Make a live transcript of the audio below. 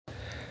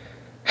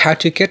how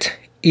to get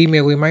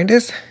email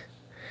reminders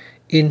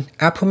in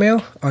Apple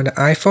Mail on the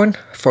iPhone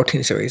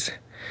 14 series.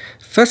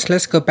 First,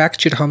 let's go back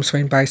to the home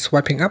screen by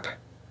swiping up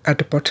at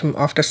the bottom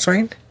of the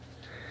screen.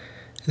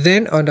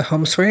 Then on the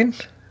home screen,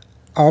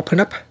 open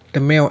up the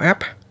Mail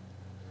app.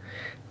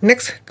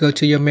 Next, go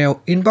to your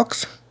Mail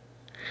inbox.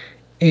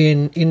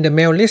 And in the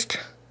Mail list,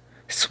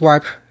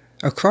 swipe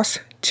across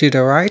to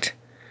the right.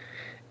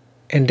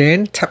 And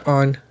then tap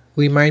on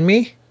Remind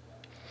Me.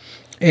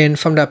 And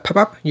from the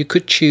pop-up, you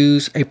could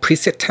choose a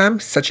preset time,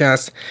 such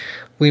as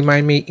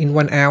Remind Me in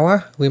 1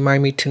 hour,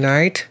 Remind Me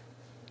tonight,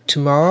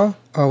 tomorrow,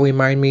 or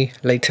Remind Me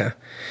later.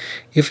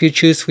 If you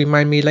choose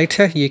Remind Me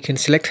later, you can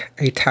select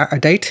a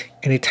date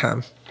and a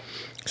time.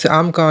 So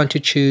I'm going to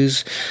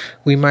choose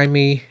Remind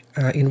Me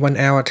in 1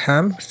 hour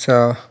time.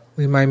 So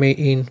Remind Me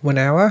in 1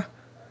 hour.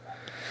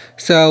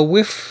 So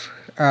with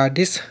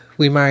this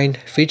remind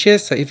feature,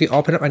 so if you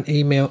open up an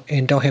email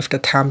and don't have the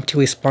time to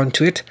respond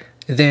to it,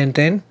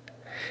 then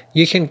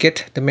you can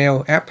get the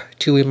Mail app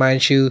to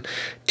remind you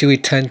to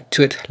return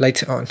to it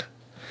later on.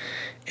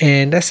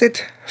 And that's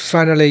it.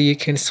 Finally, you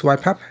can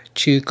swipe up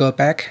to go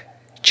back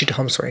to the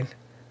home screen.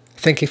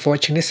 Thank you for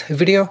watching this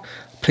video.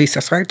 Please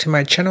subscribe to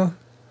my channel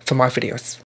for more videos.